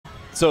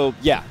So,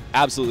 yeah,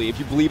 absolutely. If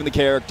you believe in the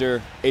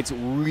character, it's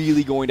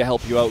really going to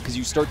help you out because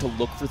you start to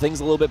look for things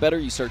a little bit better.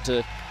 You start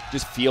to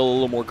just feel a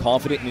little more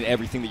confident in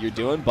everything that you're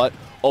doing. But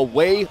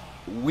away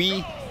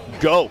we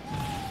go.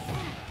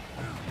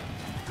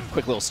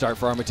 Quick little start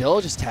for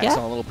Armadillo. Just tacks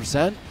on a little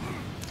percent.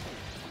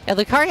 Yeah,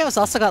 Lucario's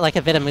also got like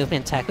a bit of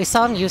movement tech. We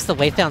saw him use the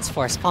Wave Bounce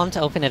Force Palm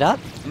to open it up.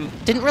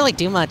 Didn't really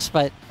do much,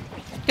 but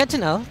good to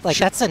know. Like,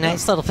 that's a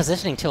nice little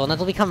positioning tool, and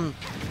it'll become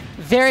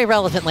very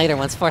relevant later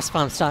once Force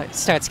Palm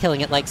starts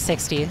killing at like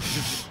 60.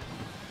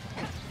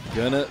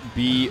 Gonna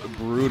be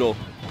brutal.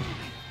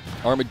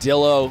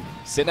 Armadillo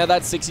sitting at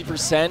that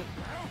 60%.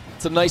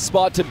 It's a nice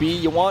spot to be.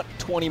 You want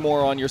 20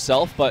 more on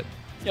yourself, but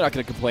you're not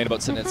going to complain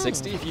about sitting at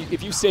 60.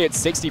 If you stay at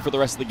 60 for the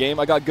rest of the game,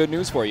 I got good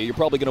news for you. You're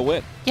probably going to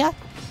win. Yeah.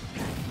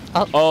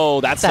 Oh,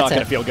 that's not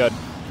going to feel good.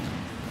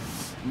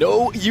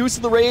 No use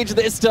of the rage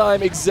this time.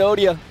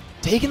 Exodia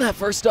taking that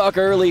first stock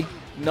early,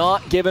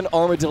 not giving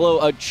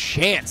Armadillo a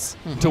chance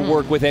to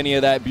work with any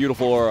of that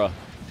beautiful aura.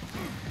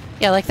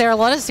 Yeah, like there are a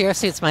lot of Zero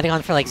suits mighting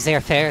on for like Zero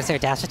Fair, Zero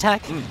Dash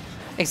attack.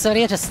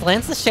 Exodia just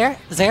lands the share.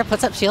 Zero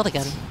puts up shield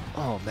again.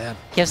 Oh, man.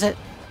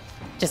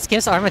 Just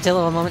gives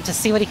Armadillo a moment to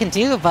see what he can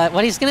do, but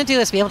what he's going to do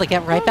is be able to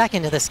get right back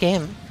into this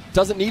game.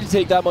 Doesn't need to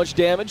take that much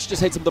damage,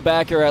 just hits him the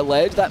back air at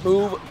ledge. That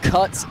move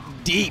cuts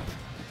deep.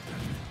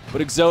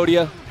 But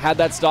Exodia had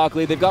that stock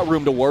lead. They've got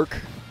room to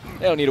work.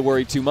 They don't need to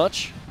worry too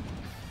much.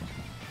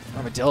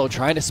 Armadillo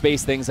trying to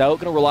space things out.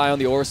 Going to rely on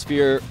the Aura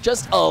Sphere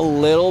just a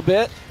little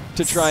bit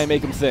to try and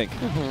make him think.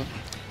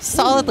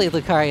 Solidly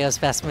Lucario's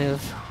best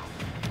move.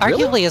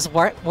 Arguably has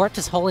warped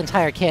his whole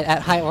entire kit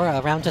at high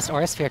aura around just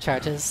Aura Sphere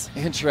charges.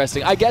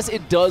 Interesting. I guess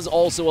it does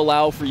also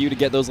allow for you to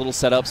get those little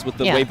setups with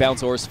the Wave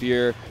Bounce Aura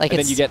Sphere, like and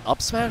then you get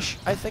up smash,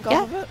 I think,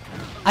 off of it.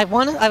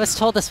 I was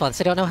told this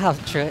once. I don't know how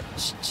true,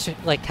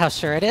 how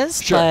sure it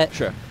is,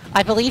 but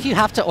I believe you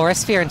have to Aura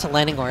Sphere into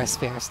landing Aura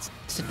Spheres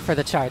for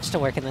the charge to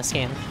work in this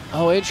game.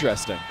 Oh,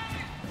 interesting.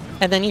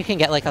 And then you can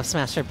get like up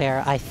smash or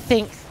bear. I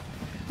think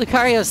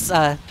Lucario's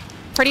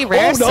pretty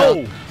rare.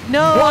 Oh,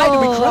 no! Why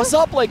did we cross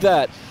up like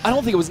that? I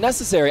don't think it was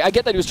necessary. I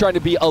get that he was trying to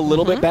be a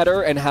little bit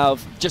better and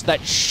have just that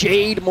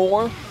shade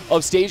more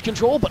of stage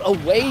control, but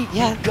away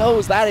he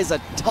goes. That is a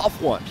tough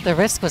one. The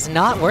risk was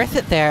not worth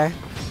it there.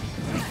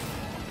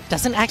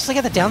 Doesn't actually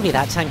get the down B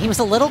that time. He was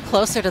a little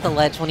closer to the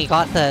ledge when he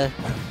got the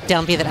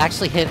down B that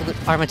actually hit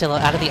Armadillo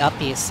out of the up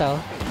B, so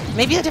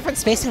maybe a different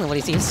spacing than what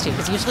he's used to,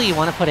 because usually you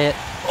want to put it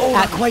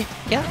not quite.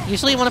 Yeah,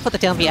 usually you want to put the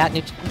down B at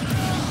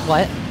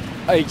What?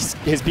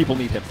 His people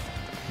need him.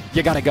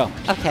 You gotta go.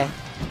 Okay.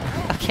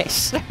 Okay,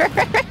 sure.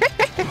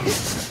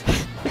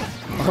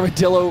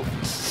 Armadillo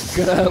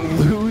gonna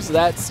lose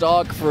that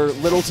stock for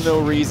little to no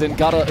reason.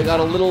 Got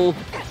a little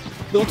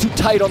too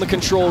tight on the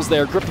controls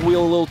there. Gripped the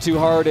wheel a little too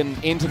hard,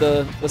 and into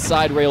the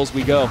side rails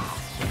we go.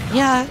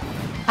 Yeah,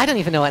 I don't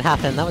even know what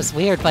happened. That was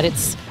weird, but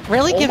it's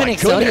really given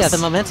Exodia the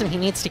momentum he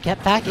needs to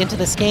get back into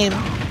this game.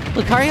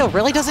 Lucario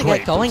really doesn't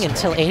get going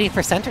until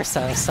 80% or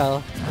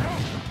so,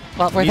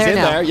 well, we're there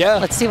now.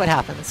 Let's see what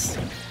happens.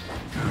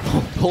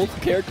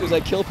 Both characters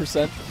at kill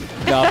percent.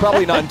 No,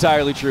 probably not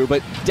entirely true,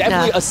 but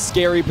definitely a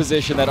scary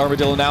position that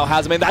Armadillo now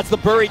has him in. That's the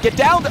bury. Get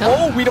down.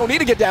 Oh, we don't need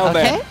to get down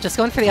there. Okay, just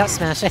going for the up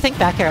smash. I think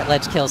back air at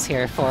ledge kills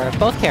here for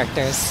both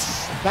characters.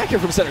 Back here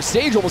from center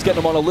stage, almost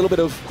getting him on a little bit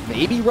of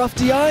maybe rough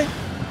DI.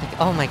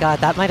 Oh my god,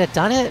 that might have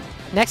done it.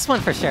 Next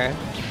one for sure.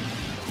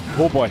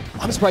 Oh boy,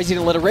 I'm surprised he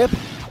didn't let it rip.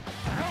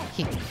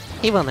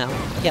 He will now.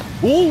 Yep.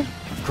 Ooh,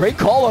 great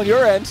call on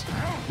your end.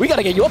 We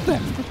gotta get you up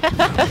there.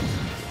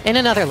 In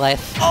another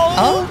life.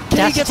 Oh,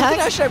 dash he gets attack? the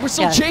dash attack. We're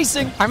still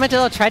chasing.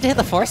 Armadillo tried to hit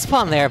the force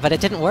palm there, but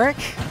it didn't work.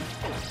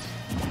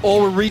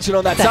 Oh, we're reaching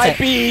on that side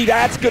B.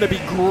 That's going to be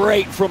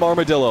great from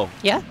Armadillo.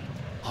 Yeah.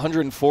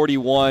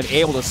 141,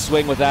 able to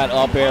swing with that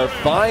up air.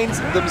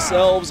 Finds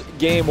themselves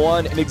game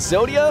one. And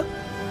Exodia,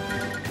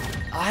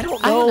 I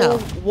don't know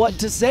what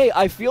to say.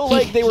 I feel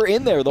like they were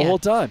in there the whole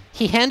time.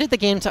 He handed the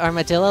game to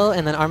Armadillo,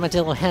 and then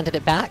Armadillo handed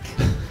it back.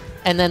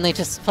 And then they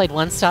just played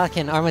one stock,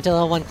 and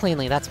Armadillo won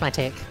cleanly. That's my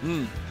take.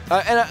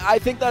 And I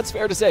think that's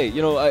fair to say.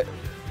 You know,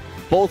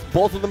 both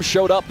of them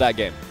showed up that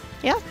game.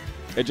 Yeah.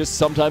 It just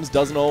sometimes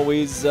doesn't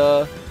always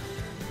doesn't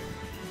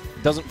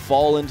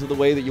fall into the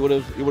way that you would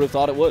have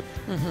thought it would.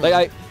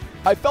 Like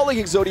I felt like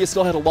Exodia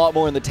still had a lot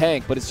more in the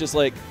tank, but it's just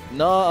like,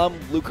 nah, I'm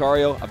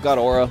Lucario. I've got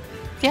aura.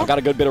 I've got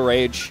a good bit of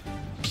rage.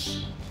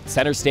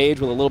 Center stage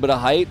with a little bit of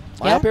height.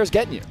 My up air's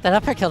getting you. That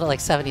up air killed at like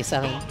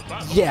 77.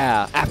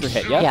 Yeah, after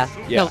hit. Yeah.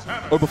 No,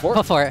 or before.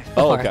 Before.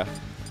 Oh, okay.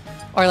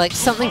 Or like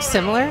something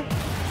similar.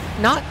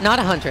 Not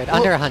 100,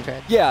 under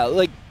 100. Yeah,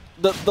 like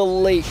the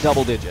late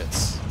double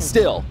digits.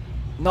 Still,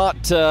 not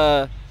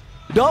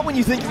when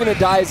you think you're gonna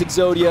die as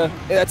Exodia.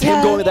 That's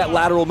him going to that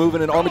lateral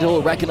movement, and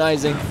Armadillo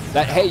recognizing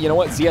that, hey, you know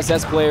what?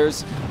 CSS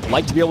players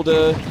like to be able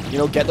to, you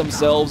know, get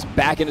themselves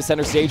back into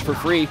center stage for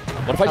free.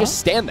 What if I just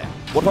stand there?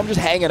 What if I'm just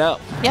hanging out?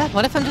 Yeah.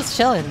 What if I'm just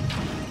chilling?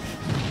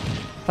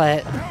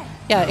 But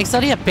yeah,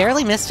 Exodia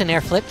barely missed an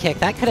air flip kick.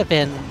 That could have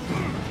been.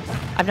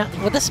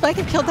 Would the spike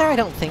have killed there? I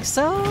don't think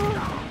so.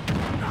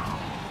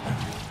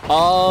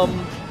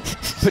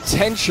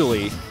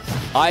 Potentially.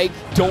 I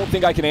don't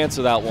think I can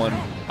answer that one.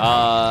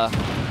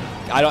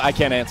 I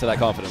can't answer that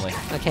confidently.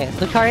 Okay,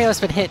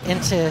 Lucario's been hit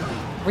into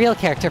real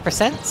character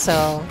percent,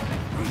 so...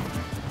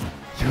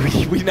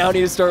 we now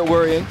need to start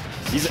worrying.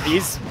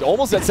 He's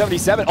almost at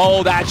 77.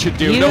 Oh, that should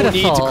do. Beautiful. No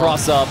need to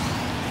cross up.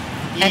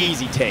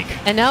 Easy take.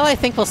 And now I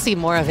think we'll see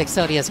more of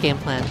Exodia's game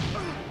plan.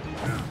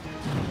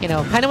 You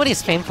know, kind of what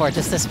he's famed for,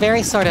 just this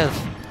very sort of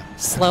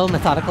slow,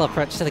 methodical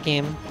approach to the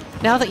game.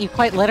 Now that you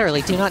quite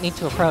literally do not need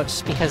to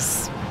approach,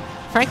 because,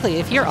 frankly,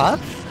 if you're up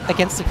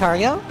against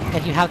Lucario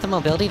and you have the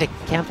mobility to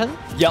camp him,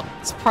 yep,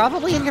 it's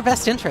probably in your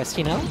best interest,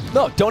 you know?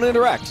 No, don't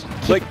interact.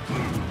 Like,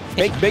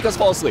 make us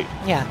fall asleep.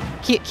 Yeah,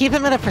 keep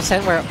him at a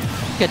percent where...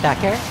 Good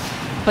back air.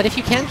 But if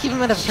you can keep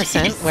him at a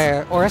percent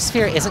where Aura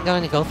Sphere isn't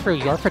going to go through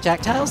your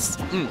projectiles,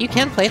 you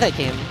can play that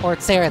game. Or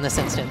Tsera in this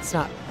instance,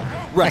 not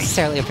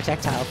necessarily a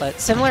projectile, but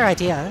similar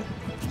idea.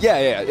 Yeah,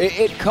 yeah.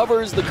 It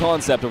covers the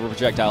concept of a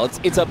projectile.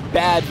 It's a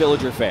bad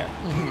villager fair.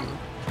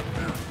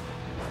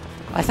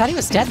 I thought he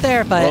was dead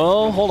there, but...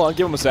 Oh, hold on.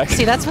 Give him a sec.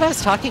 See, that's what I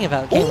was talking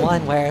about, game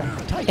one, where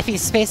if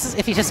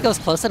he just goes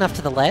close enough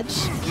to the ledge,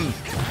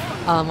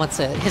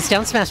 his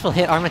down smash will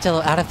hit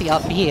Armadillo out of the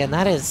up B, and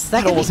that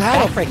can be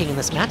backbreaking in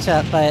this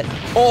matchup, but...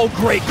 Oh,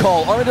 great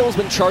call. Armadillo's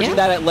been charging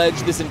that at ledge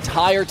this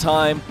entire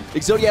time.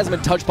 Exodia hasn't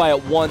been touched by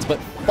it once, but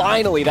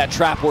finally that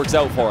trap works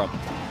out for him.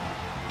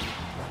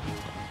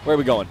 Where are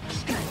we going?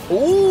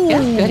 Ooh, yeah,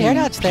 good air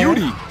dodge there.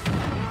 Beauty.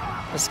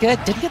 That's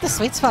good. Didn't get the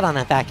sweet spot on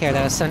that back air,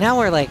 though, so now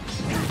we're, like,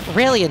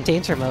 really in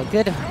danger mode.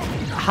 Good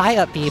high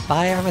up B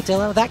by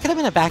Armadillo. That could have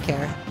been a back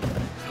air.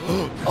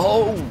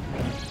 Oh!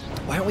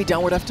 Why aren't we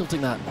downward F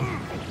tilting that?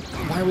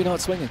 Why are we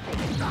not swinging?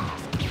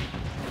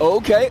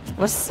 Okay.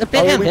 Was a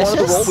bit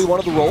ambitious. We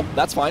wanted the roll.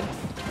 That's fine.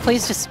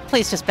 Please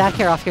just back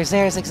air off your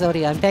Zers,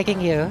 Exodia. I'm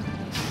begging you.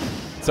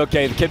 It's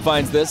okay. The kid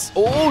finds this.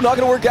 Oh, not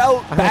gonna work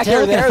out. Back Armadillo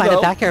air there, find though.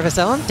 a back air of his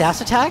own.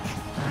 Dash attack.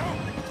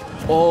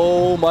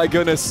 Oh my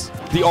goodness.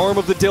 The arm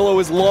of the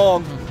Dillo is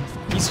long.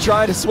 He's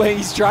trying to swing.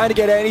 He's trying to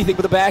get anything,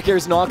 but the back air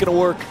is not gonna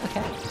work.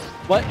 Okay.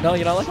 What? No,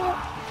 you're not liking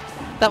that?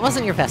 That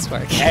wasn't your best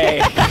work. Hey.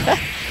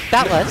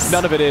 That was.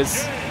 None of it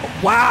is.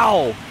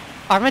 Wow.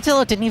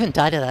 Armadillo didn't even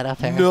die to that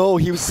up air. No,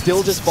 he was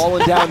still just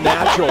falling down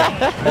natural.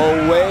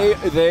 Away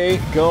they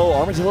go.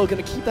 Armadillo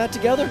gonna keep that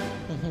together.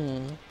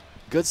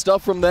 Good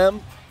stuff from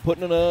them.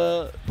 Putting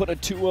a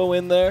 2-0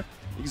 in there.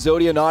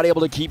 Exodia not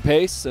able to keep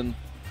pace, and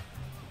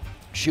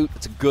shoot,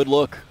 it's a good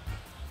look.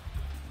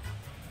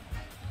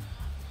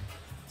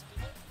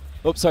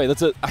 Oh, sorry,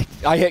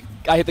 I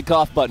hit the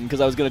cough button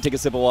because I was gonna take a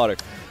sip of water.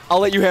 I'll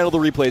let you handle the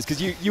replays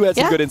because you had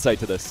some good insight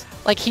to this.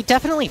 Like, he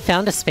definitely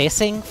found a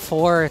spacing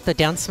for the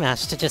down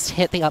smash to just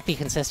hit the up B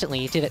consistently.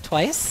 He did it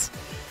twice.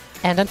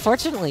 And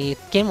unfortunately,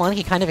 game one,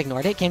 he kind of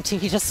ignored it. Game two,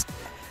 he just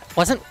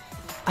wasn't...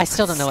 I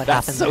still don't know what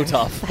happened there. That's so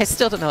tough. I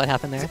still don't know what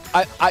happened there.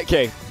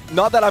 Okay,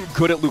 not that I'm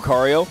good at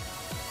Lucario,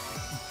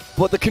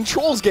 but the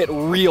controls get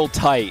real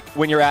tight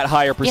when you're at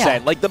higher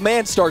percent. Yeah. Like, the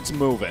man starts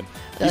moving.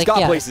 He's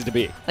got places to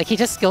be. Like, he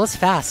just goes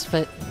fast,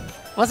 but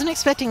wasn't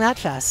expecting that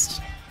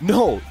fast.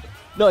 No,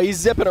 he's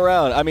zipping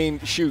around. I mean,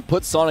 shoot,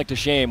 put Sonic to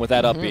shame with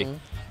that up B.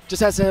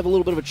 Just has to have a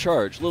little bit of a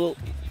charge, little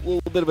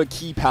bit of a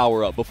key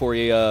power up before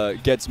he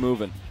gets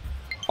moving.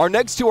 Our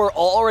next two are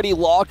already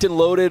locked and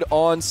loaded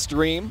on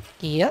stream.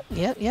 Yep.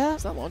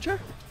 Is that launcher?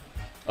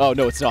 Oh,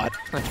 no, it's not.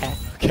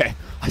 Okay.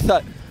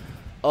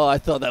 I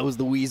thought that was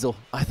the Weasel.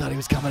 I thought he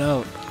was coming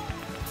out.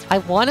 I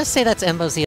want to say that's Embo's